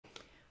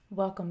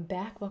Welcome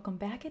back. Welcome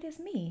back. It is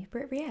me,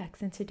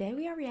 BrittReacts, and today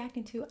we are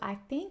reacting to I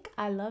Think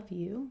I Love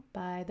You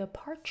by the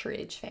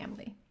Partridge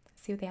family.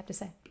 Let's see what they have to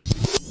say.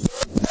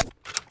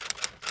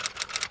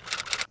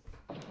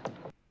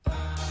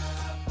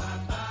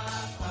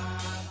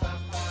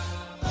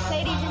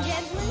 Ladies and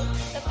gentlemen,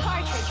 the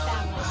Partridge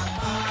family.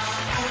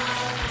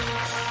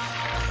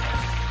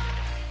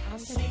 I'm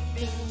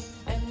sleeping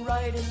and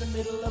right in the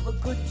middle of a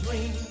good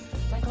dream.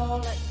 Like all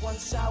at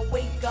once I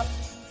wake up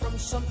from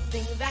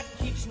something that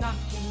keeps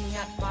knocking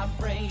at my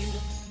brain.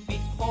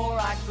 Before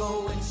I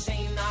go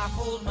insane, I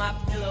hold my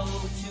pillow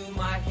to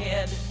my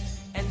head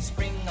and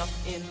spring up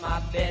in my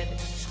bed,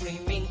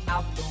 screaming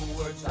out the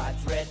words I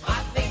dread.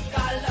 I think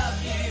I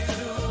love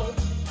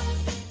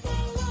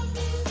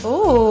you.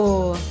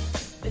 Ooh.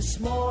 This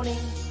morning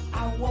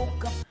I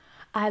woke up.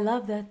 I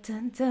love the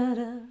dun, da,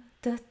 da,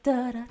 da,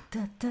 da,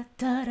 da, da,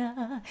 da,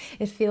 da.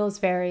 It feels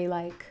very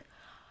like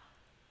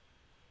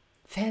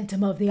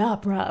Phantom of the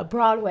Opera,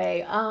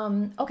 Broadway.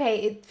 Okay,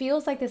 it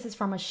feels like this is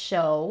from a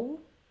show,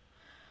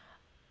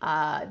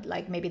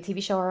 like maybe a TV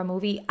show or a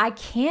movie. I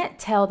can't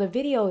tell. The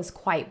video is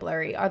quite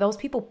blurry. Are those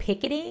people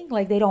picketing?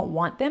 Like they don't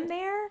want them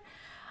there?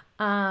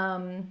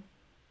 I'm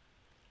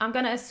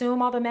gonna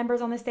assume all the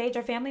members on the stage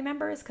are family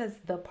members because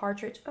the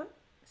Partridge. Oh,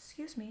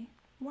 excuse me.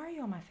 Why are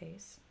you on my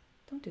face?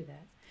 Don't do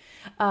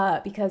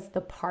that. Because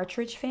the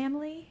Partridge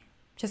family.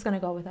 Just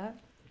gonna go with that.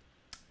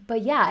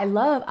 But yeah, I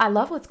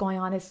love what's going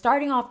on. It's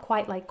starting off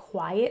quite like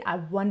quiet. I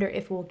wonder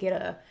if we'll get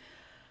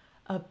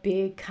a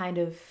big kind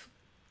of,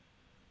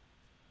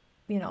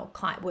 you know,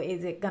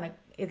 is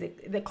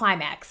it the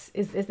climax?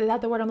 Is that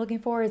the word I'm looking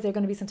for? Is there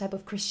going to be some type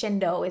of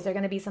crescendo? Is there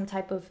going to be some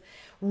type of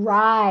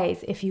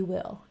rise, if you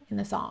will, in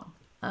the song?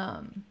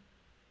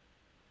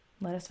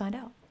 Let us find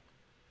out.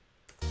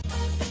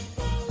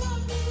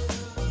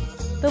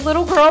 The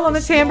little girl on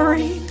the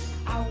tambourine.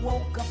 I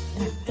woke up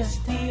with this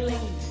feeling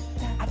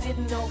I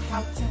didn't know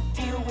how to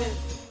deal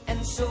with,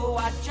 and so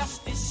I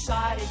just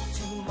decided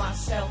to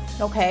myself.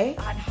 Okay.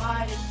 I'd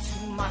hide it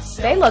to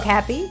myself. They look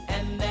happy.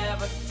 And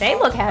never They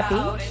look happy.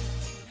 about it,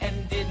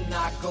 and did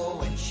not go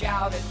and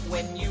shout it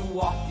when you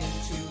walked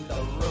into the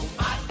room.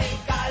 I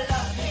think I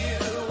love you.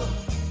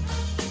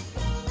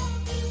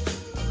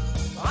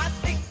 I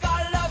think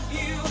I love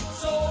you.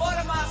 So what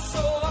am I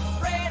so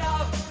afraid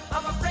of?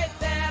 I'm afraid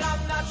that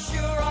I'm not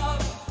sure of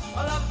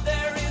a love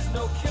there is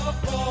no cure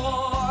for.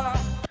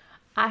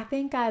 I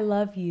think I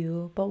love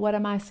you, but what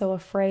am I so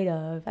afraid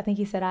of? I think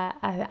he said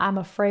I'm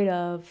afraid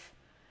of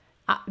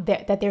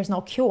that there's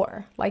no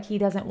cure. Like he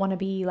doesn't want to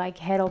be like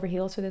head over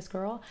heels for this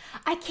girl.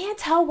 I can't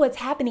tell what's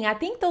happening. I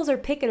think those are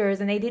picketers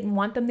and they didn't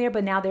want them there,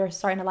 but now they're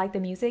starting to like the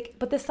music.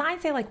 But the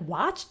signs say like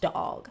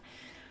watchdog.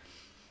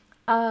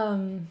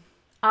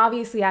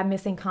 Obviously I'm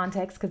missing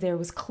context because there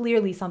was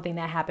clearly something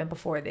that happened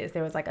before this.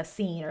 There was like a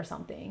scene or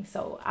something.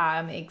 So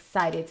I'm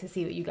excited to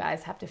see what you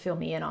guys have to fill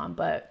me in on.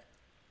 But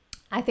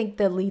I think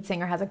the lead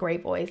singer has a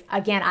great voice.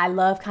 Again, I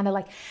love kind of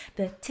like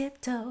the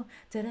tiptoe,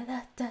 da da da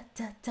da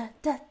da da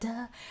da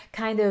da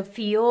kind of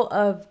feel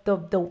of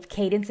the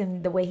cadence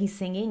and the way he's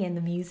singing and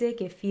the music.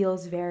 It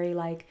feels very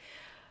like,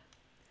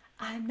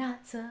 I'm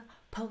not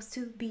supposed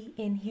to be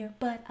in here,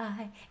 but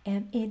I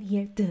am in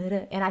here. Da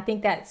da. And I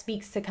think that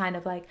speaks to kind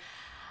of like,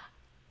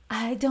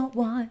 I don't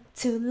want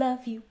to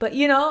love you, but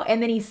you know, and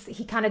then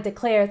he kind of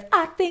declares,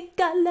 I think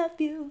I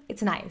love you.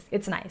 It's nice.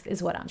 It's nice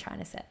is what I'm trying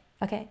to say.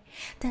 Okay.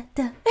 Da,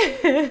 da.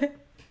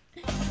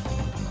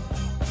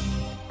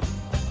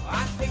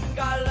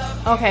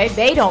 Okay,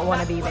 they don't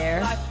want to be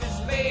there.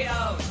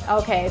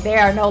 Okay, they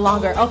are no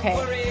longer.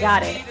 Okay,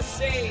 got it.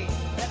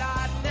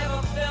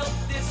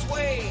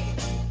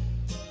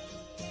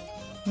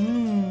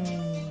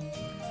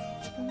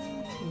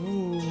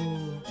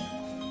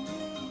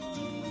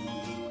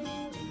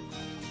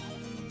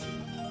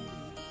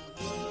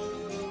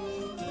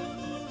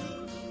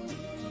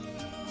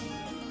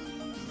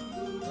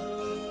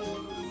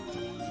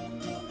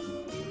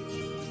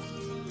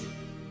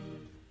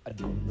 I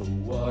don't know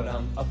what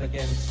I'm up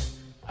against.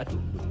 I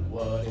don't know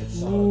what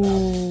it's all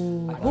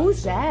Ooh, about.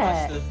 who's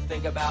that? To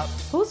think about.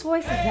 Whose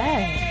voice is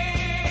that?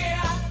 Hey,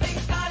 I think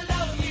I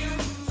love you.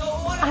 So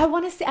what I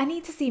want to see. I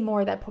need to see more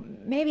of that.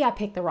 Maybe I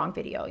picked the wrong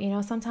video. You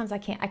know, sometimes I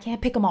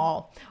can't pick them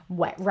all.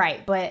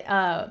 Right, but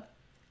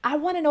I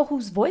want to know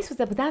whose voice was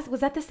that. But was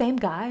that the same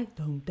guy?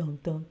 Dun dun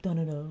dun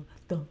dun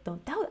dun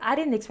dun dun. I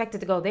didn't expect it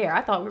to go there.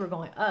 I thought we were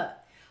going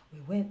up.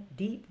 We went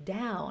deep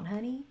down,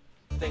 honey.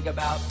 think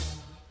about.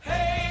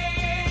 Hey.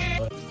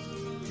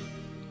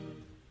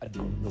 I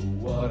don't know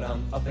what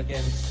I'm up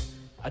against.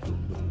 I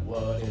don't know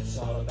what it's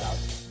all about.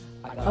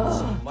 I got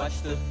so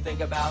much to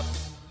think about.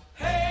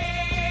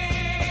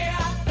 Hey,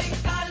 I think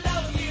I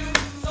love you.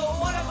 So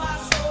what am I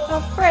so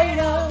Afraid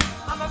of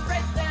I'm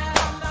afraid that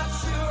I'm not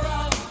sure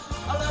of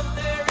a love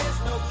there is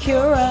no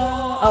cure.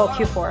 Oh,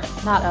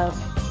 Q4, not of.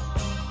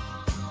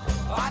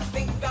 I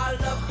think I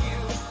love you.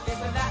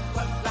 Isn't that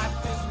what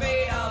life is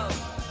made of?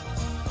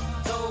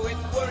 Though it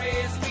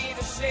worries me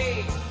to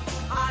say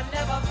I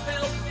never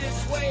felt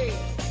this way.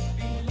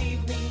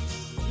 Believe me,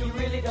 you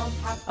really really don't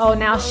have to Oh,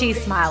 now worry.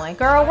 she's smiling.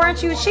 Girl,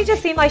 weren't you? She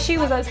just seemed like she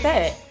was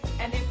upset.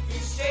 And if you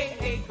say,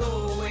 hey, go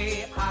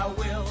away, I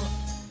will.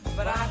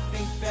 But I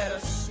think better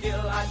still,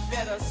 I'd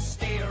better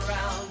stay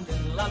around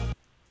and love you.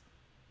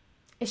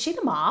 Is she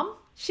the mom?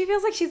 She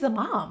feels like she's the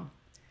mom.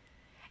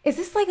 Is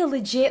this like a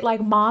legit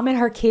like mom and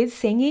her kids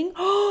singing?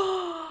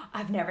 Oh,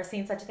 I've never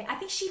seen such a thing. I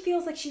think she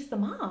feels like she's the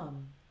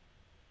mom.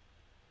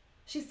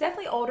 She's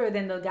definitely older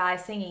than the guy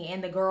singing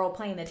and the girl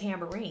playing the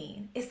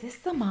tambourine. Is this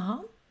the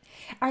mom?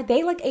 Are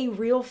they like a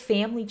real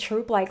family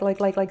troupe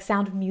like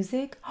Sound of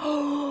Music?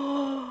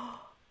 Oh,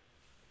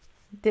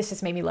 this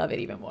just made me love it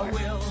even more.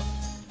 Will,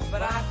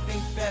 but I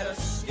think better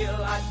still,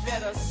 I'd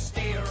better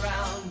stay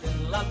around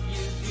and love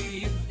you. Do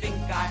you think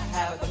I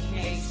have a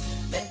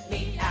case? Let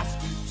me ask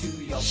you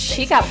to your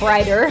She face. got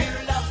brighter. Do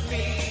you love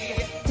me?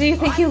 Do you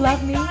think you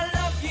love me? I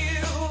love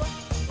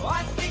you.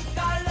 I think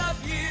I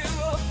love you.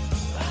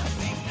 I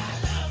think I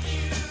love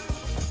you.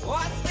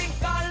 I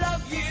think I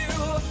love you.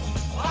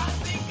 I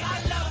think I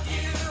love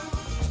you.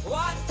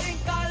 I think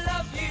I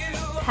love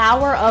you.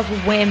 Power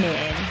of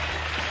women.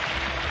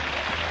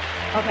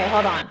 Okay,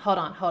 hold on.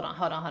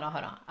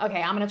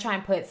 Okay, I'm going to try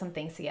and put some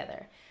things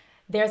together.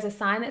 There's a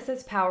sign that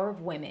says power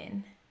of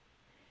women.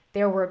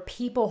 There were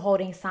people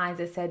holding signs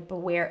that said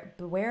beware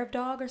of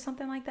dog or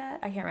something like that.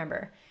 I can't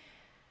remember.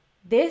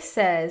 This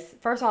says,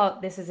 first of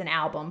all, this is an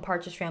album,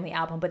 Partridge Family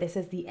album, but this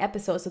is the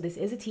episode. So this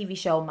is a TV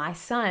show, My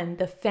Son,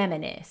 the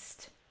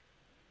Feminist.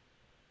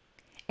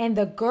 And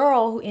the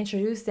girl who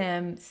introduced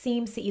them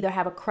seems to either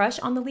have a crush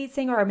on the lead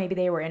singer or maybe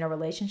they were in a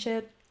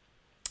relationship.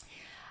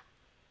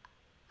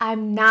 I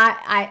am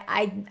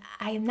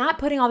not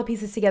putting all the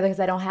pieces together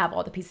because I don't have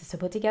all the pieces to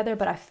put together,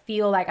 but I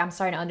feel like I'm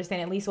starting to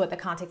understand at least what the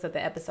context of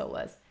the episode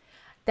was.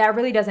 That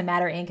really doesn't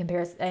matter in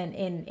comparison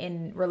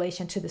in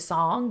relation to the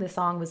song. The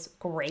song was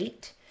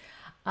great.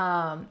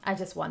 I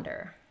just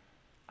wonder.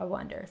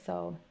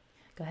 So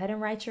go ahead and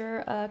write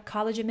your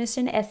college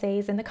admission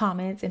essays in the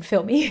comments and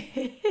fill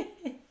me.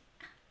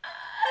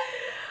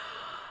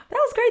 That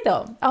was great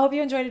though. I hope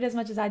you enjoyed it as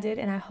much as I did,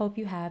 and I hope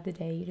you have the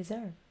day you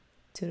deserve.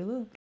 Toodaloo.